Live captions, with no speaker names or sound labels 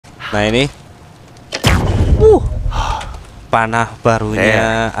Nah ini panah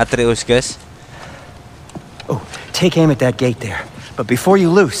barunya Atreus, guys. Oh, take aim at that gate there. But before you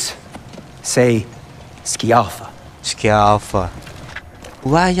loose, say ski alpha. Ski alpha.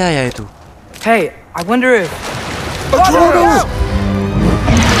 Buaya ya itu. Hey, I wonder if...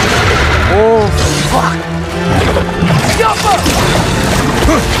 Oh, fuck. Ski alpha!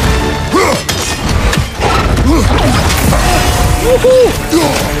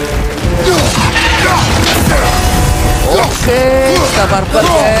 Oke, sabar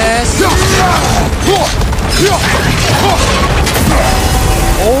guys.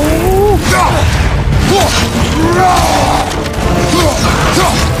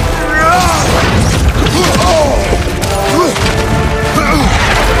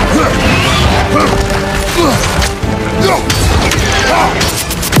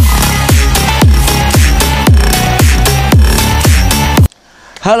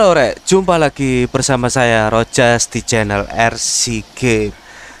 Halo Rek, jumpa lagi bersama saya Rojas di channel RC Game.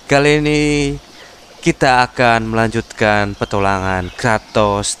 Kali ini kita akan melanjutkan petualangan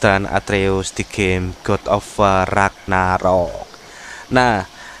Kratos dan Atreus di game God of War Ragnarok. Nah,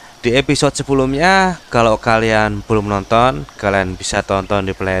 di episode sebelumnya kalau kalian belum nonton, kalian bisa tonton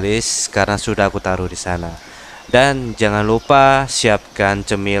di playlist karena sudah aku taruh di sana. Dan jangan lupa siapkan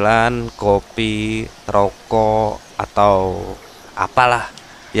cemilan, kopi, rokok atau apalah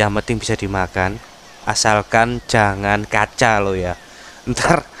yang penting bisa dimakan, asalkan jangan kaca lo ya,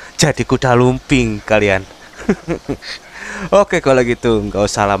 ntar jadi kuda lumping kalian. Oke, kalau gitu nggak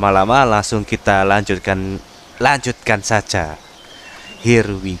usah lama-lama, langsung kita lanjutkan saja.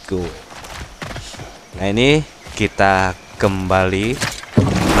 Here we go. Nah ini kita kembali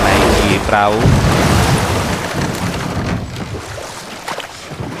menaiki perahu.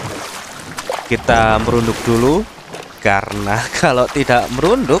 Kita merunduk dulu, karena kalau tidak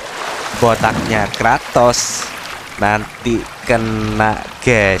merunduk botaknya Kratos nanti kena,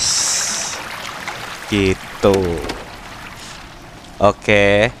 guys. Gitu.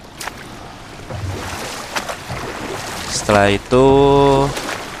 Oke. Setelah itu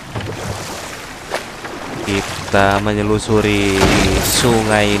kita menyelusuri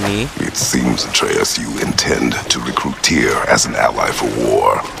sungai ini. It seems, Atreus, you intend to recruit Tyr as an ally for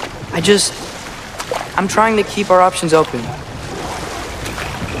war. I'm trying to keep our options open.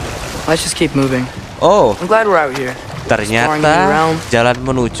 Let's just keep moving. Oh, I'm glad we're out here. ternyata jalan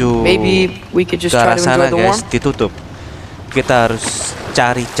menuju ke arah sana, guys, ditutup. Kita harus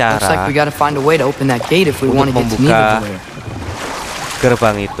cari cara untuk membuka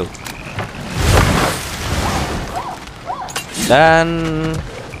gerbang itu. Dan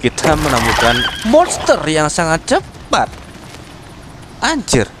kita menemukan monster yang sangat cepat.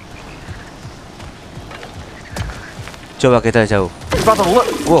 Anjir. Coba kita jauh.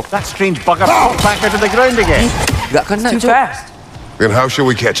 Wow. That strange bugger popped back out of the ground again. Gak kena, Too fast. Then how shall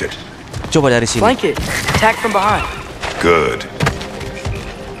we catch it? Coba dari sini. Flank it. Attack from behind. Good.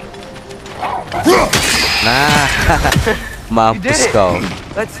 Nah, mampus kau.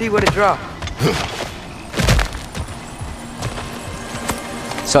 Let's see what it drops.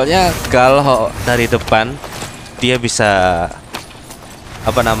 Soalnya kalau dari depan dia bisa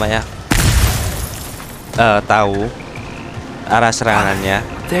apa namanya? Tahu arah serangannya.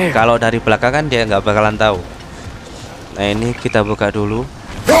 Kalau dari belakang kan dia nggak bakalan tahu. Nah ini kita buka dulu.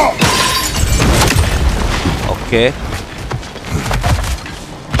 Oke.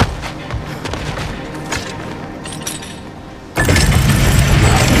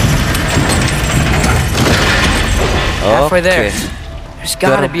 Oke.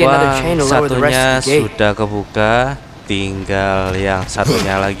 Gerbang satunya sudah kebuka, tinggal yang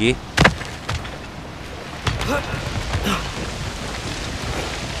satunya lagi.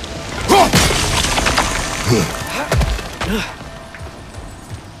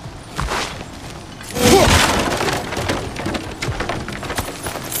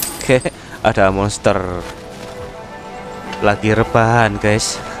 Oke, ada monster lagi rebahan,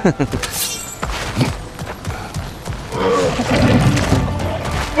 guys.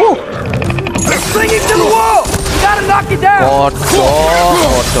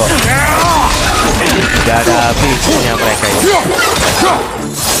 Kodok. Gak ada habisnya mereka ini.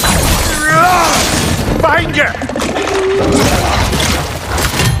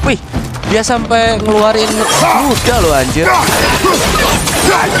 Wih, dia sampai ngeluarin kuda loh, anjir.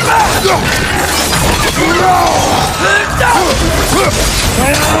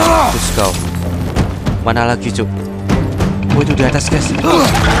 Terus kau. Mana lagi, Cuk? Oh, itu di atas, guys.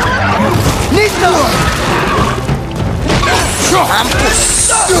 Mampus.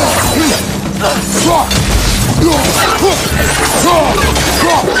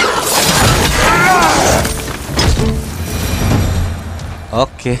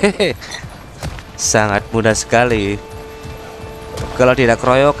 Oke. Sangat mudah sekali. Kalau tidak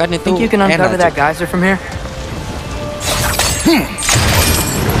keroyokan itu Think you can uncover enak. that geyser from here?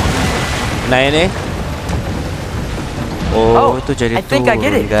 Nah ini. Oh, itu jadi I think I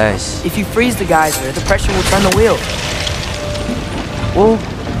get turun, it. guys. If you freeze the geyser, the pressure will turn the wheel. Oh.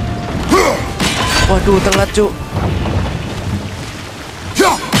 Waduh, telat, Cuk.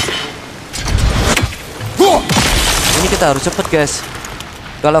 Ini kita harus cepet, guys.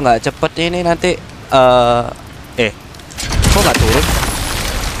 Kalau nggak cepet ini nanti kok nggak turun?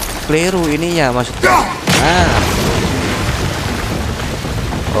 Keliru ininya maksudnya. Nah.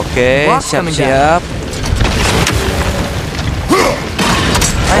 Oke, siap-siap.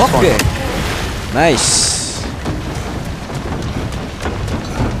 Oke. Nice.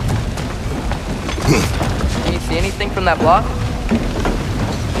 Can you see anything from that block?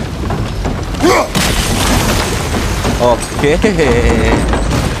 Oke.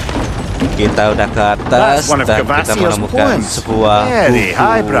 Kita udah ke atas That's one of dan kita Gavasia's menemukan poems. sebuah Very buku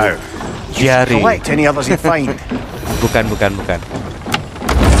highbrow. diary. Collect any others you find. Bukan.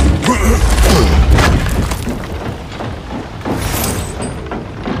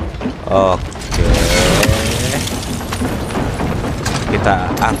 Oke. Kita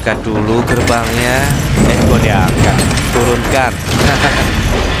angkat dulu gerbangnya. Kok diangkat? Turunkan.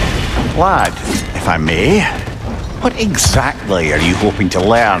 Lad, if I may, what exactly are you hoping to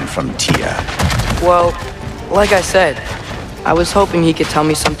learn from Tia? Well, like I said, I was hoping he could tell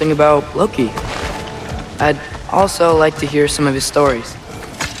me something about Loki. I'd also like to hear some of his stories.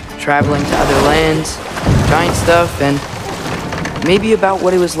 Traveling to other lands, giant stuff, and maybe about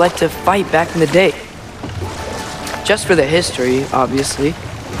what it was like to fight back in the day. Just for the history, obviously.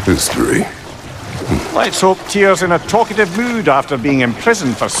 History. Let's hope Tia's in a talkative mood after being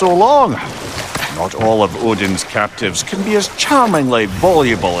imprisoned for so long. Not all of Odin's captives can be as charmingly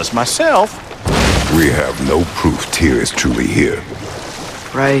voluble as myself. We have no proof Tyr is truly here.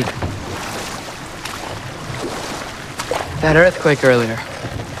 Right. That earthquake earlier.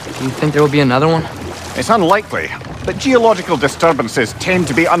 Do you think there will be another one? It's unlikely, but geological disturbances tend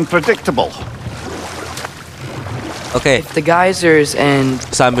to be unpredictable. Oke, If the geysers and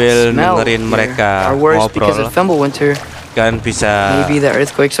sambil smell dengerin here mereka are worse because ngobrol, of Fimbulwinter, kan bisa maybe the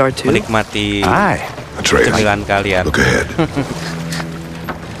earthquakes are too. menikmati Aye. Atreus, cemilan kalian. look ahead.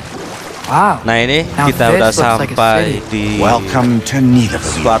 Wow. Nah ini Now kita this udah looks like a sampai city. di Welcome to neither of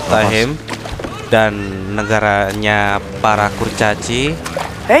you. Svartalheim dan negaranya para kurcaci.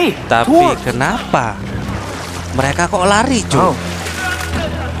 Hey, Tapi dwarves! kenapa mereka kok lari, Oh. Cuk?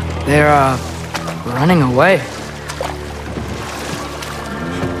 They're running away.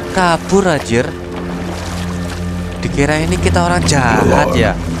 Kabur anjir. Dikira ini kita orang jahat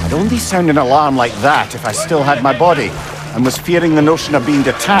ya. I'd only sound an alarm like that if I still had my body and was fearing the notion of being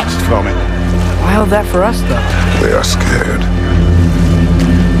detached from it. Wild that for us, though. They are scared.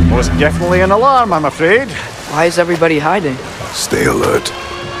 Was definitely an alarm, I'm afraid. Why is everybody hiding? Stay alert.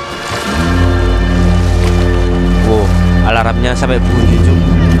 Wow, alarmnya sampai bunyi, Cuk.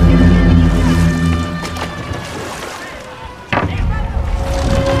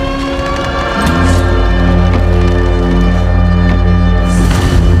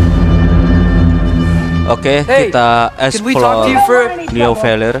 Oke, Hey, kita could we talk to you explore for- New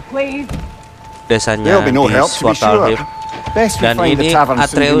Valley, desanya There'll be no di help to be sure. Svartalheim. Best we Dan find the ini tavern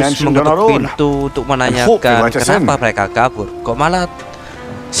Sindri Atreus mentioned on our mengetuk own. pintu untuk hope menanyakan they let us kenapa in. mereka kabur. Kok malah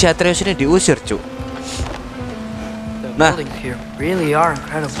si Atreus ini diusir, Cuk. The Nah. buildings here really are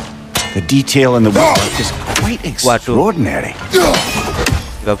incredible. The detail in the woodwork is quite extraordinary.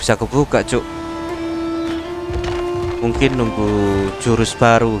 Gak bisa kebuka, Cuk. Mungkin nunggu jurus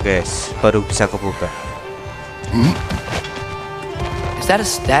baru, guys, baru bisa kebuka. Is that a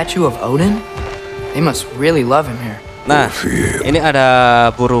statue of Odin? They must really love him here. Nah, ini ada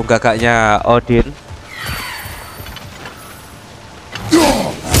burung gagaknya Odin.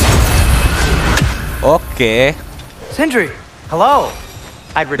 Oke, Sindri! Hello.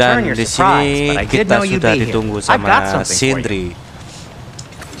 I'd return dan your di surprise, sini but I did kita know you'd sudah be here. ditunggu I've got sama something for you. Sindri.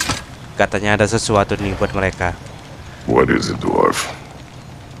 Katanya ada sesuatu nih buat mereka. What is it, dwarf?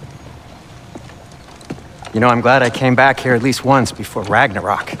 You know, I'm glad I came back here at least once before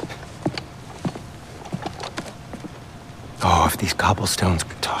Ragnarok. Oh, if these cobblestones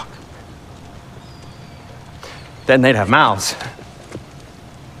could talk. Then they'd have mouths.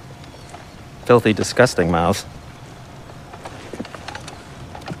 Filthy, disgusting mouths.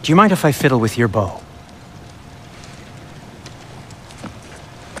 Do you mind if I fiddle with your bow?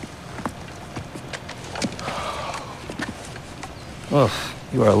 Oh,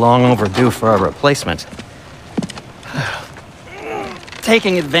 you are long overdue for a replacement.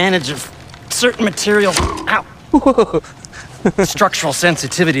 taking advantage of certain materials. Ow. Structural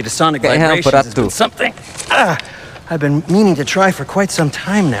sensitivity to sonic Kayaknya vibrations berat has been tuh. something I've been meaning to try for quite some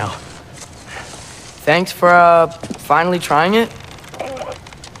time now. Thanks for, finally trying it.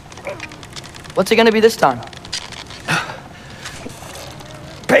 What's it gonna be this time?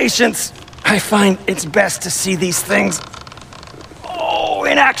 Patience. I find it's best to see these things,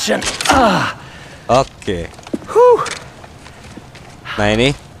 in action. Oke. Nah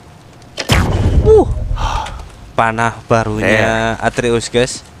ini panah barunya Atreus,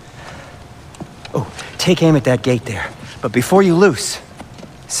 guys. Oh, take aim at that gate there. But before you loose,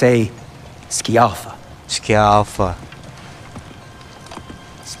 say Skialfa. Skialfa.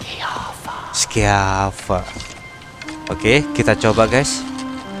 Skialfa. Skialfa. Oke, kita coba, guys.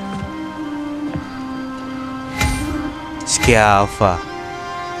 Skialfa.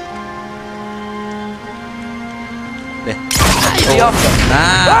 Deh.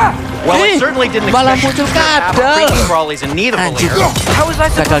 Nah, Well, it certainly didn't malah expect muncul you to have kadal. creepy crawlies in need of a Anjir. lair. How was I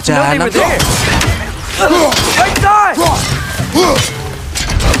Gagal supposed to know they jahanam were there? Right side!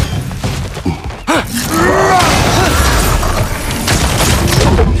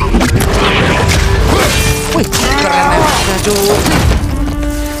 Wih, keren efeknya, cuy.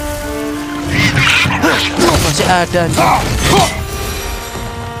 Masih ada nih.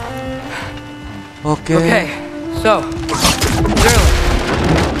 Oke. Okay, so, durlin.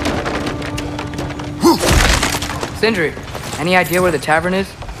 Sindri, any idea where the tavern is?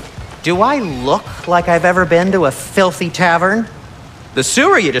 Do I look like I've ever been to a filthy tavern? The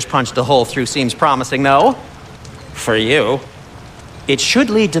sewer you just punched a hole through seems promising, though. For you. It should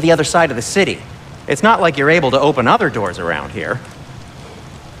lead to the other side of the city. It's not like you're able to open other doors around here.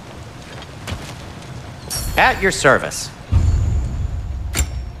 At your service.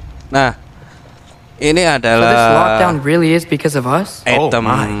 Nah, ini So this adalah lockdown really is because of us? item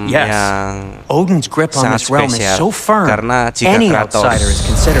yes. yang Odin's grip on sangat this realm is spesial so firm. karena jika Any Kratos outsider is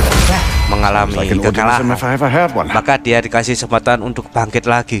considered a threat. mengalami Like an Odinism kekalahan, if I ever heard one. maka dia dikasih kesempatan untuk bangkit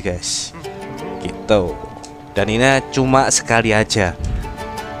lagi, guys. Gitu. Dan ini cuma sekali aja.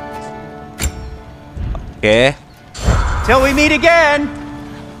 Oke, Till we meet again!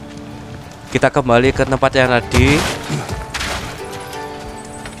 kita kembali ke tempat yang tadi.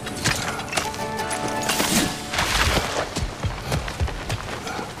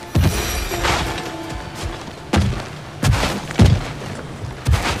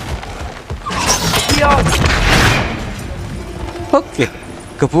 Oke,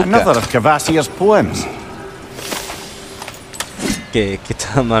 kebuka. Another of Cavassier's poems. Oke,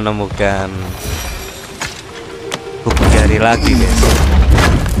 kita menemukan buku jari lagi, guys.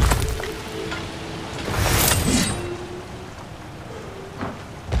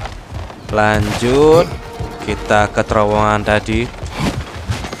 Lanjut, kita ke terowongan tadi.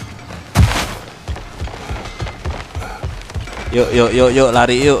 Yuk,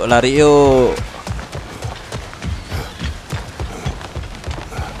 lari yuk.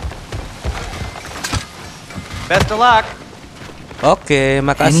 Best of luck! Oke,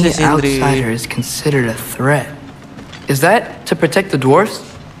 makasih Any Sindri. outsider is considered a threat. Is that to protect the dwarfs?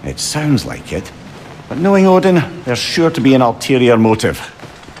 It sounds like it. But knowing Odin, there's sure to be an ulterior motive.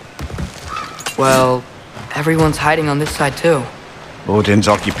 Well, everyone's hiding on this side too. Odin's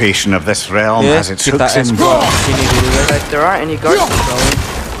occupation of this realm Oke, has its kita hooks in explore sini dulu, guys. But if there aren't any guards patrolling,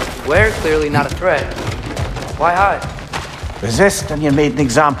 we're clearly not a threat. Why hide? resist and you're made an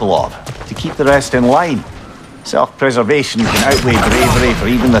example of, to keep the rest in line. Self-preservation can outweigh bravery for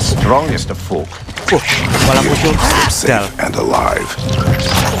even the strongest of folk. Malah muncul kadal. Safe and alive.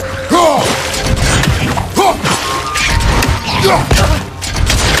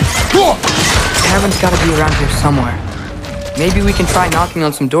 Tavern's gotta be around here somewhere. Maybe we can try knocking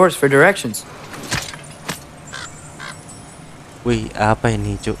on some doors for directions. Wih, apa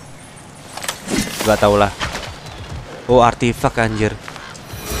ini, Cuk? Gak tau lah. Oh, artifak anjir.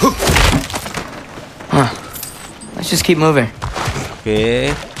 Let's just keep moving.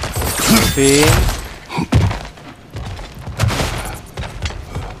 Oke. Moving.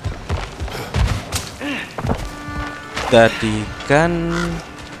 Tadi kan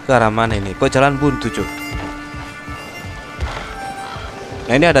ke arah mana ini? Kok jalan buntu, Cuk?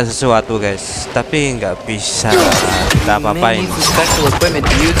 Nah, ini ada sesuatu, guys. Tapi nggak bisa kita We may apa-apain. need some special equipment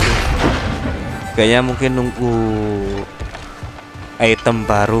to use it. Kayaknya mungkin nunggu item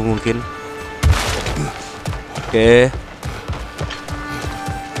baru mungkin. Oke.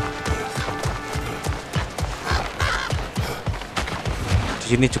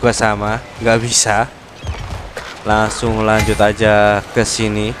 Di sini juga sama, nggak bisa. Langsung lanjut aja ke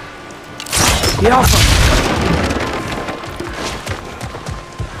sini.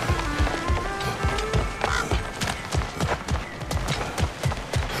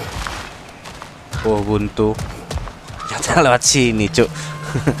 Oh, buntu. Kita lewat sini, Cuk.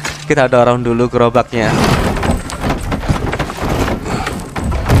 Kita dorong dulu gerobaknya.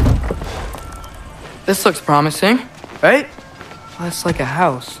 This looks promising, right? Well, it's like a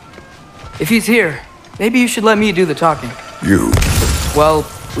house. If he's here, maybe you should let me do the talking. You. Well,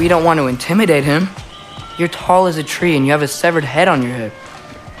 we don't want to intimidate him. You're tall as a tree and you have a severed head on your head.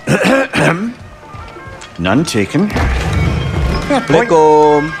 None taken.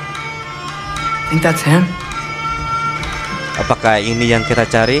 Assalamualaikum. Think that's him? Apakah ini yang kita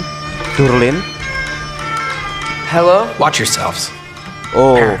cari? Durlin? Hello? Watch yourselves.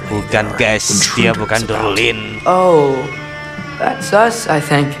 Oh, bukan guys. Dia bukan Durlin. Oh, that's us, I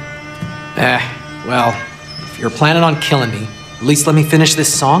think. Well, if you're planning on killing me, at least let me finish this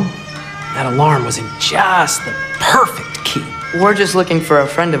song. That alarm was in just the perfect key. We're just looking for a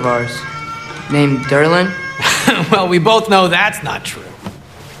friend of ours named Durlin. Well, we both know that's not true.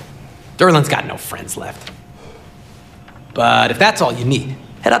 Durlin's got no friends left. But if that's all you need,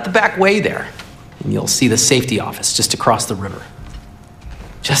 head out the back way there, and you'll see the safety office just across the river.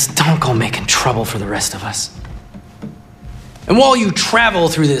 Just don't go making trouble for the rest of us. And while you travel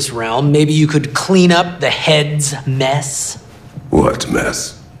through this realm, maybe you could clean up the head's mess. What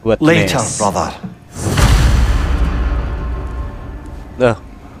mess? What Later, mess? brother. Loh,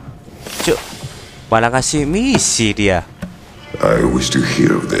 Cuk, malah kasih misi dia. I wish to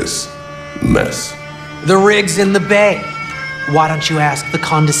hear of this mess. The rig's in the bay. Why don't you ask the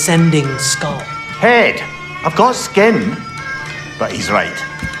condescending skull? Head. I've got skin. But he's right.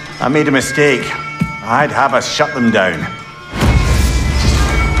 I made a mistake. I'd have us shut them down.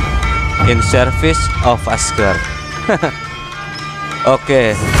 In service of Asgard.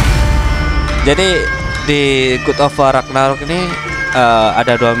 Oke. Jadi di God of Ragnarok ini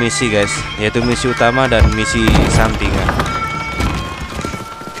ada dua misi guys, yaitu misi utama dan misi sampingan.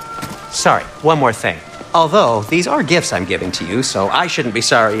 Sorry, one more thing. Although, these are gifts I'm giving to you, so I shouldn't be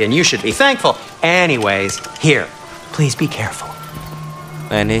sorry and you should be thankful. Anyways, here. Please be careful.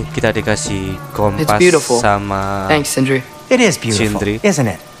 Nah ini kita dikasih kompas It's beautiful. sama Thanks, Sindri. It is beautiful, Sindri. isn't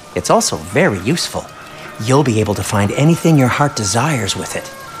it? It's also very useful. You'll be able to find anything your heart desires with it.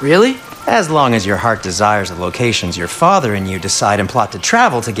 Really? As long as your heart desires the locations your father and you decide and plot to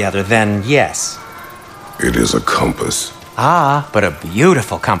travel together, then yes. It is a compass. Ah, but a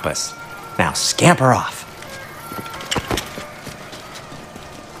beautiful compass. Now scamper off.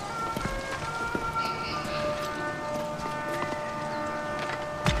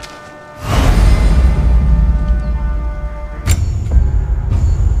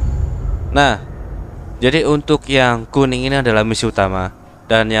 Nah, jadi untuk yang kuning ini adalah misi utama,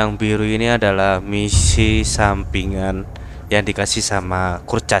 dan yang biru ini adalah misi sampingan yang dikasih sama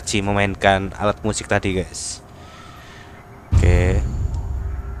kurcaci memainkan alat musik tadi guys. Oke.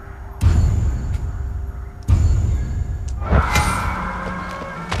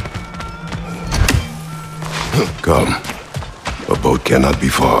 Come. A boat cannot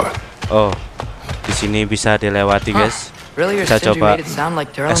be far. Oh, di sini bisa dilewati guys. Earlier, Kita Sindri coba made it sound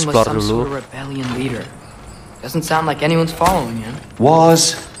like Durlin was explore some dulu. sort of rebellion leader. Doesn't sound like anyone's following him.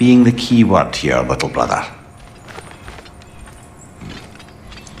 Was being the key word here, little brother.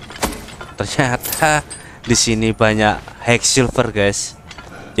 Ternyata di sini banyak hex silver guys.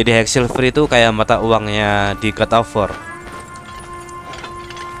 Jadi hex silver itu kayak mata uangnya di God of War.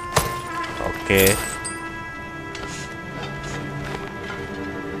 Oke.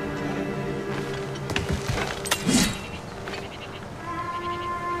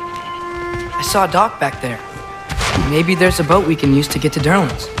 I saw a dock back there. Maybe there's a boat we can use to get to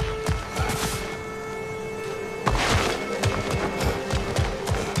Durlin's.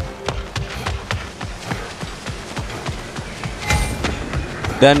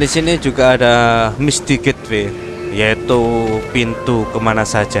 Dan di sini juga ada Mystic Gateway, yaitu pintu kemana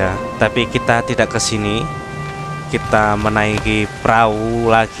saja. Tapi kita tidak ke sini. Kita menaiki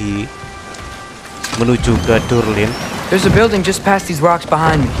perahu lagi menuju ke Durlin. There's a building just past these rocks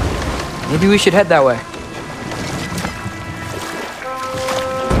behind me. Maybe we should head that way.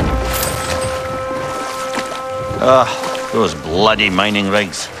 Those bloody mining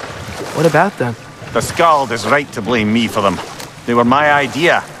rigs. What about them? The Skald is right to blame me for them. They were my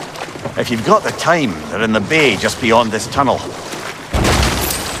idea. If you've got the time, they're in the bay just beyond this tunnel.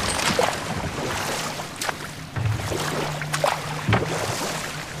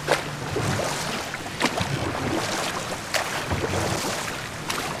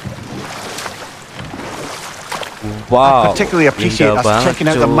 Wow, I particularly appreciate indah us banget, checking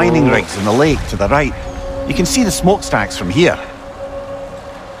out the Cuk. mining rigs in the lake to the right. You can see the smokestacks from here.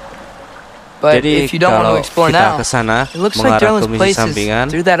 But Jadi if you don't want to kalau explore kita now, ke sana it looks like mengarah ke Durlin's misi place is sampingan,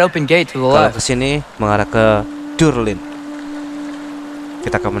 through that open gate to the kalau left. ke sini mengarah ke Durlin.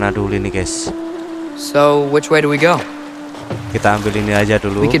 Kita ke mana dulu nih guys? So, which way do we go? Kita ambil ini aja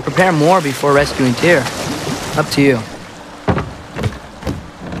dulu. We could prepare more before rescuing Tyr. Up to you.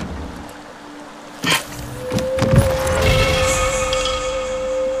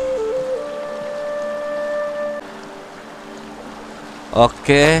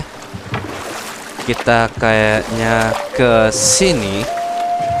 Oke, kita kayaknya ke sini.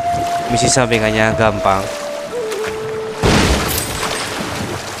 Misi sampingannya gampang.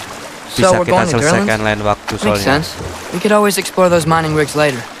 Bisa So we're kita going to selesaikan Durlin's? lain waktu Makes soalnya. sense. We could always explore those mining rigs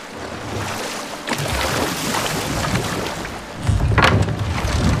later.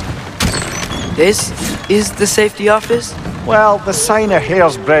 This is the safety office? Well, the sign a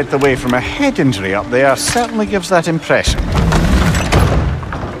hair's breadth away from a head injury up there certainly gives that impression.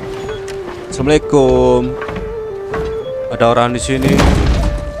 Assalamualaikum. Ada orang di sini.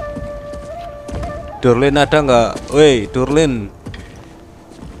 Durlin ada nggak? Woi, Durlin.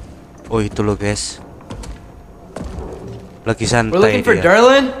 Oh itu loh guys. Lagi We're santai looking for dia.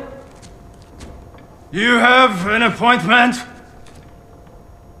 Durlin? You have an appointment?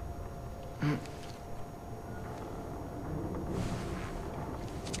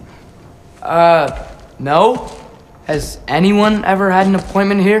 No. Has anyone ever had an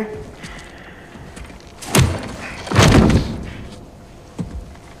appointment here?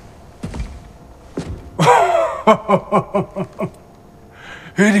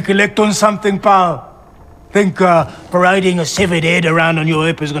 Here to collect on something, pal? Think parading a severed head around on your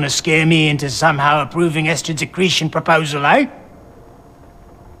hip is gonna scare me into somehow approving Estrid's accretion proposal, eh?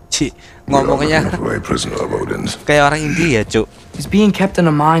 Ci, We are ngomongnya looking for a prisoner of Odin's. kayak orang India, Cuk. He's being kept in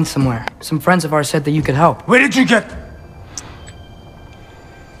a mine somewhere. Some friends of ours said that you could help. Where did you get...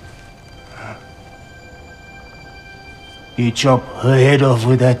 You chop her head off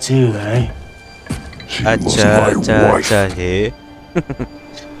with that too, eh? She was Aja, my aja, wife. aja, he.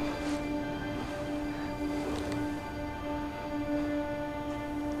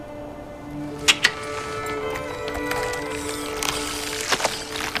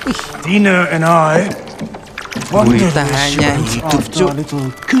 Dina and I wondered if tangannya hidup, after Cuk. our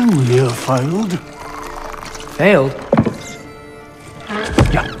little coup here failed. Failed?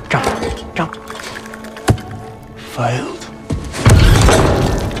 Yeah, come. Failed.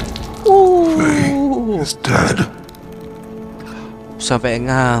 Is dead. Sampai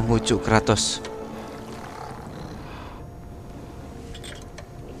ngamuk, Cuk, Kratos.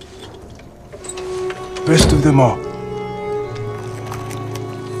 Best of them all.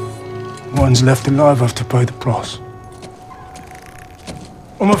 One's left alive have to pay the price.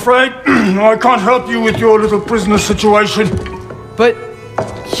 I'm afraid I can't help you with your little prisoner situation. But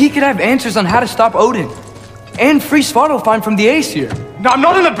he could have answers on how to stop Odin. And free Svartalfheim from the Aesir. Now, I'm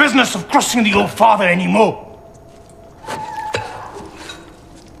not in the business of crossing the old father anymore.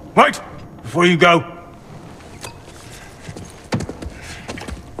 Wait, before you go.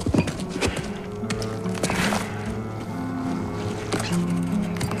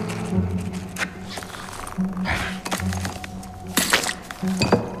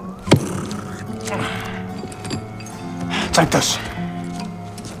 Take this.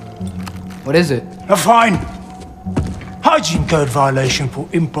 What is it? A fine. Hygiene code violation for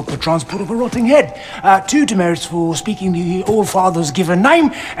improper transport of a rotting head. 2 demerits for speaking the All-Father's given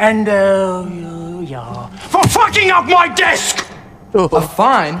name, and, for fucking up my desk! A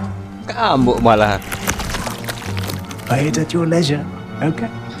fine? Ngamuk malah. Pay it at your leisure, okay?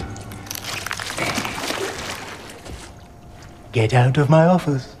 Get out of my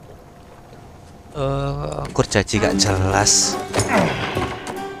office. Kurcaci gak jelas.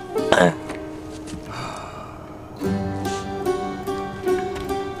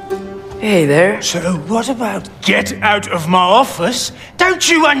 Hey there. So what about get out of my office? Don't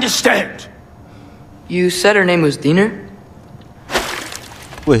you understand? You said her name was Diener?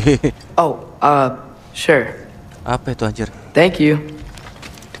 Wih, Oh, sure. apa itu anjir? Thank you.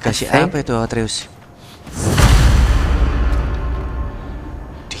 Dikasih Thank- apa itu Atreus?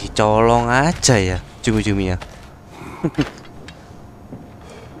 Dicolong aja ya cumi-cuminya.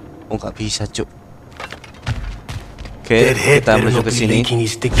 Oh nggak bisa, Cuk. Oke, That head kita better masuk not ke be sini. leaking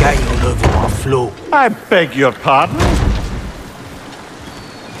his decay all over my floor. I beg your pardon?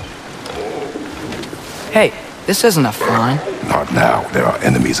 Hey, this isn't a fine. Not now. There are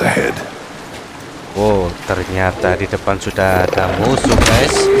enemies ahead. Oh, ternyata di depan sudah ada musuh,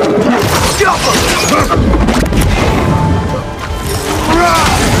 guys.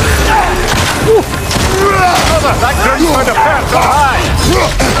 That grim's going to hurt so high.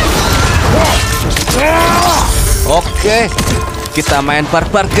 Oke, kita main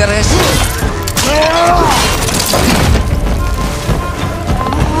barbar guys.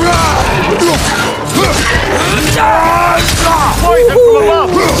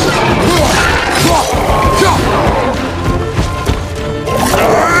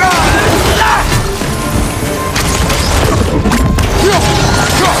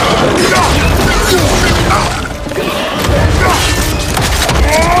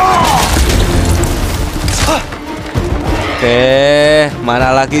 Oke, mana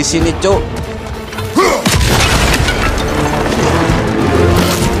lagi sini, Cuk?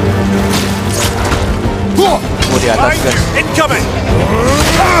 Di atas, guys.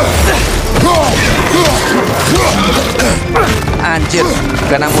 Anjir,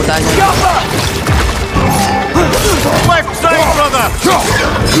 kena mutanya. Left side, brother!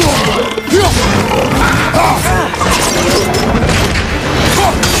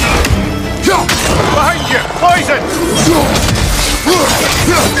 Behind you! Poison!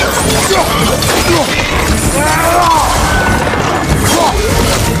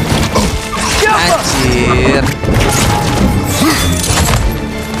 Anjir.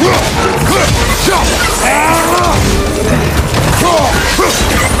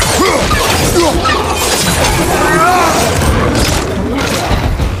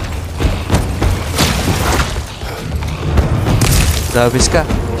 Udah habis kah?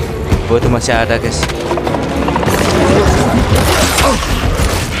 Oh, itu masih ada, guys.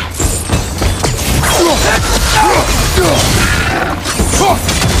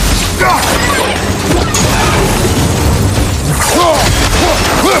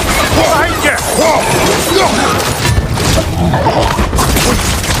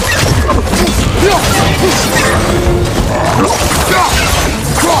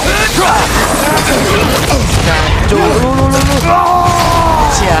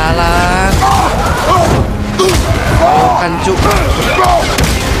 Sialan. Kan juga.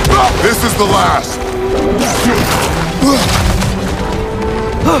 This is the last.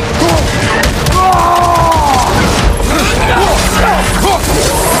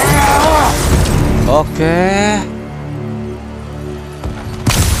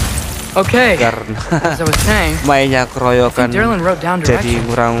 Okay, Karena as I was saying, mainnya keroyokan Durlin wrote down jadi directions.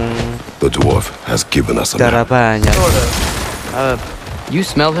 kurang The dwarf has given us a darah map. banyak. Sort of. You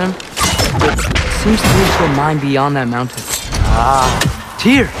smelled him? It seems to lead to a mine beyond that mountain. Ah,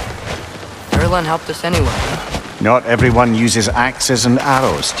 Tyr! Durlin helped us anyway. Not everyone uses axes and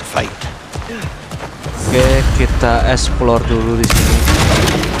arrows to fight. Oke, kita explore dulu di sini.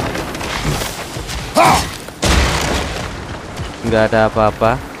 Nggak ada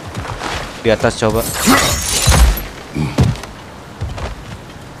apa-apa. Di atas coba.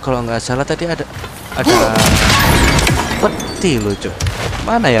 Kalau nggak salah tadi ada peti loh, Cuk.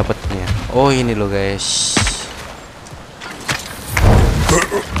 Mana ya petinya? Oh, ini loh, guys.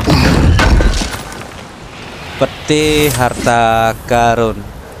 Peti harta karun.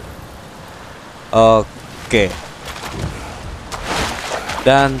 Oke.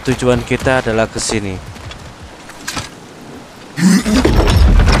 Dan tujuan kita adalah ke sini.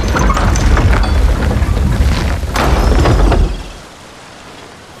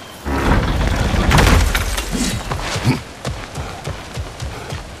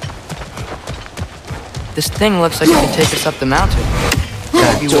 This thing looks like it can take us up the mountain.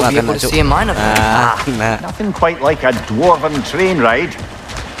 Maybe we'll be able to see a mine up there. Nah. Nothing quite like a dwarven train ride.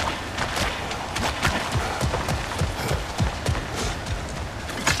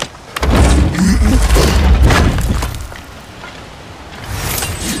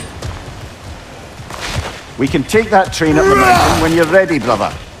 We can take that train up the mountain when you're ready,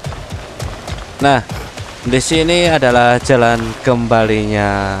 brother. Nah, di sini adalah jalan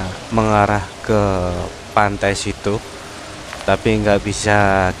kembalinya mengarah ke pantai situ, tapi nggak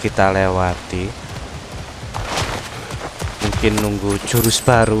bisa kita lewati. Mungkin nunggu jurus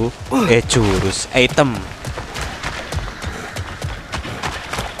baru, jurus item.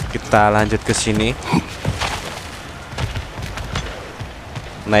 Kita lanjut ke sini.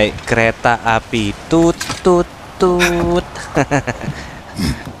 Naik kereta api, tut tut tut.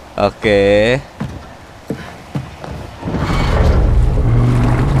 Oke.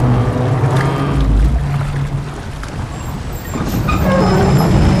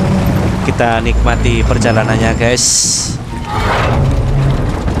 Kita nikmati perjalanannya, guys.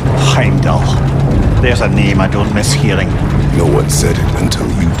 Heimdall. There's a name I don't miss hearing. No one said it until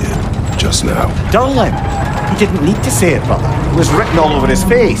you did, just now. Durlin. He didn't need to say it, brother. It was written all over his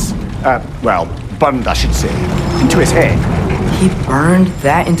face. Well, burned, I should say. Into his head. He burned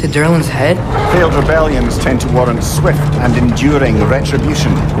that into Durlin's head? Failed rebellions tend to warrant swift and enduring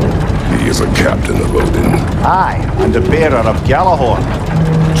retribution. He is a captain of Odin. Aye, and a bearer of Galahorn.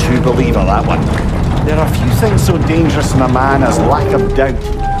 True believer, that one. There are few things so dangerous in a man as lack of doubt.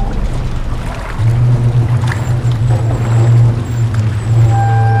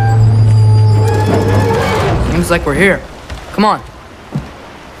 Seems like we're here. Come on.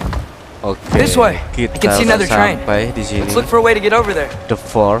 Oke, This way. I kita can see udah another train. sampai di sini. Let's look for a way to get over there. The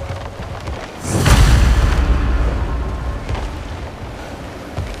Fort.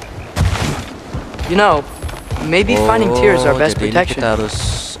 You know, maybe finding tears our best jadi ini protection. kita harus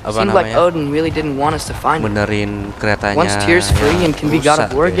apa Seemed like namanya? Odin really didn't want us to find him. Benerin keretanya. Once Tyr's free and can be God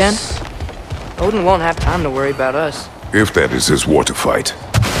of rusak, War again, guys. Odin won't have time to worry about us. If that is his war to fight,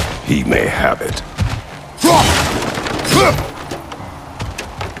 he may have it.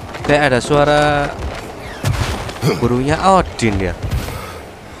 Kayak ada suara burungnya Odin ya.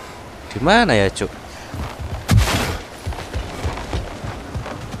 Di mana ya, Cuk?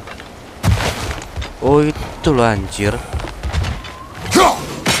 Oh, itu loh anjir.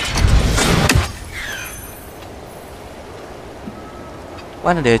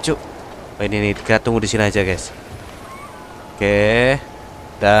 Mana dia, Cuk? Oh, ini nih, kita tunggu di sini aja, guys. Oke.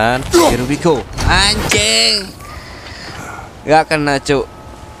 Dan here we go. Anjing. Gak kena, Cuk.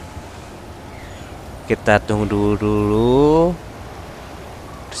 Kita tunggu dulu.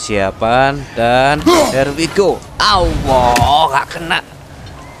 Persiapan dan here we go. Allah, gak kena.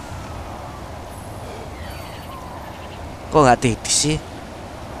 Kok gak titis sih?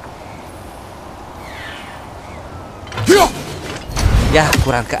 Ya,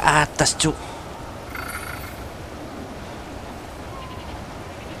 kurang ke atas, Cuk.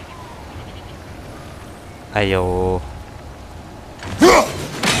 Ayo.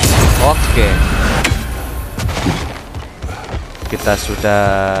 Oke. Kita sudah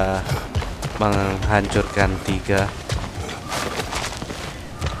menghancurkan 3.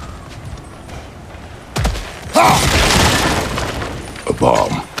 A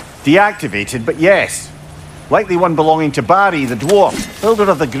bomb. Deactivated, but yes. Likely one belonging to Barry, the dwarf, builder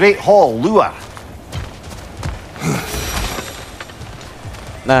of the Great Hall, Lua.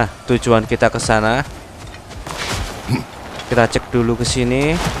 Nah, tujuan kita ke sana. Kita cek dulu ke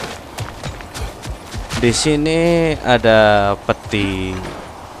sini. Di sini ada peti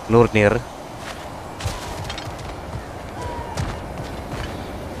Nurnir.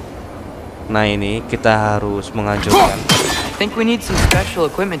 Nah, ini kita harus menghancurkan. I think we need some special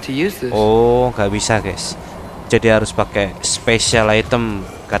equipment to use this. Oh, nggak bisa, guys. Jadi harus pakai special item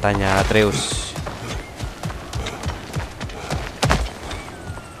katanya Atreus.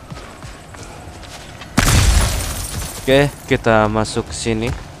 Oke, kita masuk ke sini.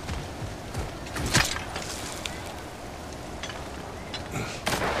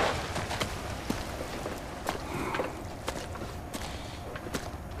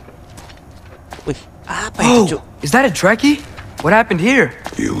 Wih, apa itu, Cuk? Is that a Trekkie? What happened here?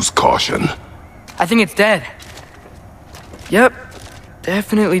 Use caution. I think it's dead. Yep,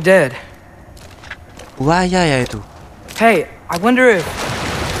 definitely dead. Buaya ya itu. Hey, I wonder if...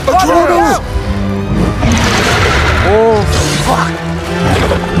 Oh, fuck.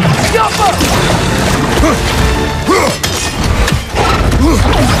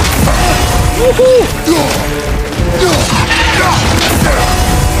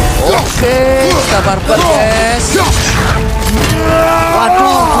 Oke, sabar guys.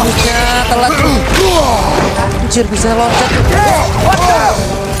 Waduh, kulitnya telat. Anjir, bisa loncat.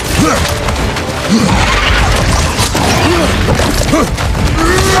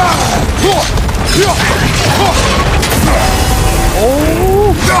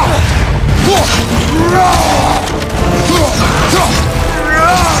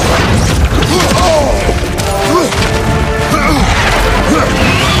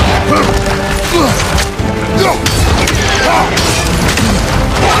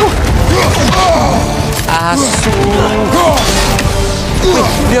 Asu. Wih,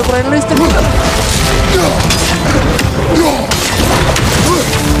 dia keren listrik.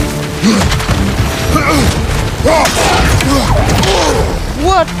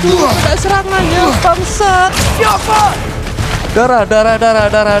 Waduh, ada serangannya, bangsat. Siapa? Darah.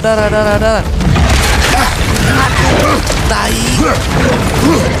 Tai.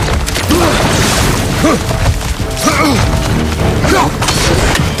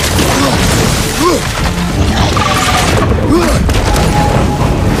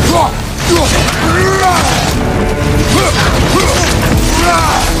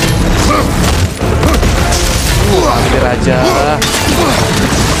 Hampir aja.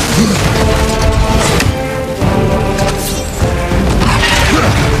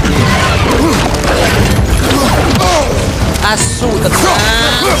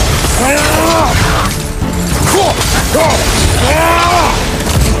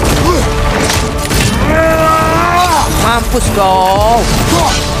 Mampus dong.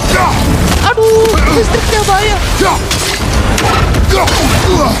 Aduh, listriknya bahaya.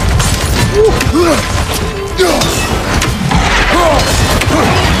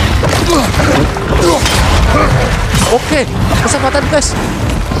 Oke, kesempatan guys.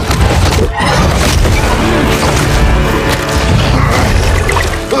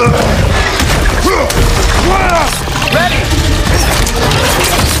 Ready!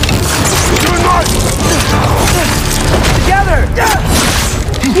 Together!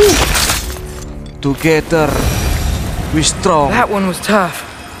 Together, we strong. That one was tough.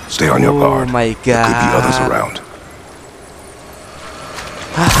 Stay on your Oh guard. my There could be others God. around.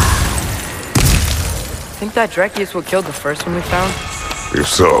 Think that Dreki is what killed the first one we found? If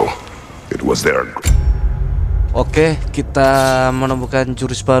so, it was their... Oke, kita menemukan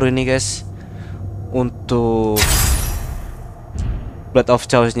jurus baru ini guys. Untuk Blood of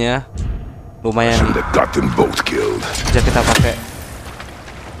Chaos-nya lumayan nih. that got them both killed. Bisa kita pakai.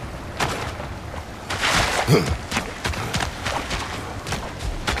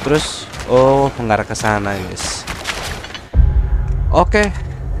 Terus, oh, mengarah ke sana guys. Oke,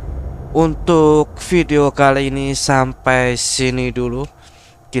 untuk video kali ini sampai sini dulu.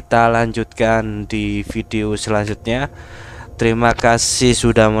 Kita lanjutkan di video selanjutnya. Terima kasih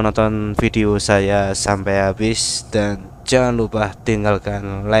sudah menonton video saya sampai habis, dan jangan lupa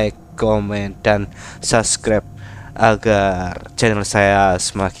tinggalkan like, komen, dan subscribe agar channel saya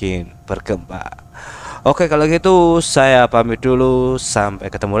semakin berkembang. Oke, kalau gitu saya pamit dulu, sampai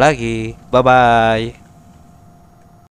ketemu lagi. Bye bye.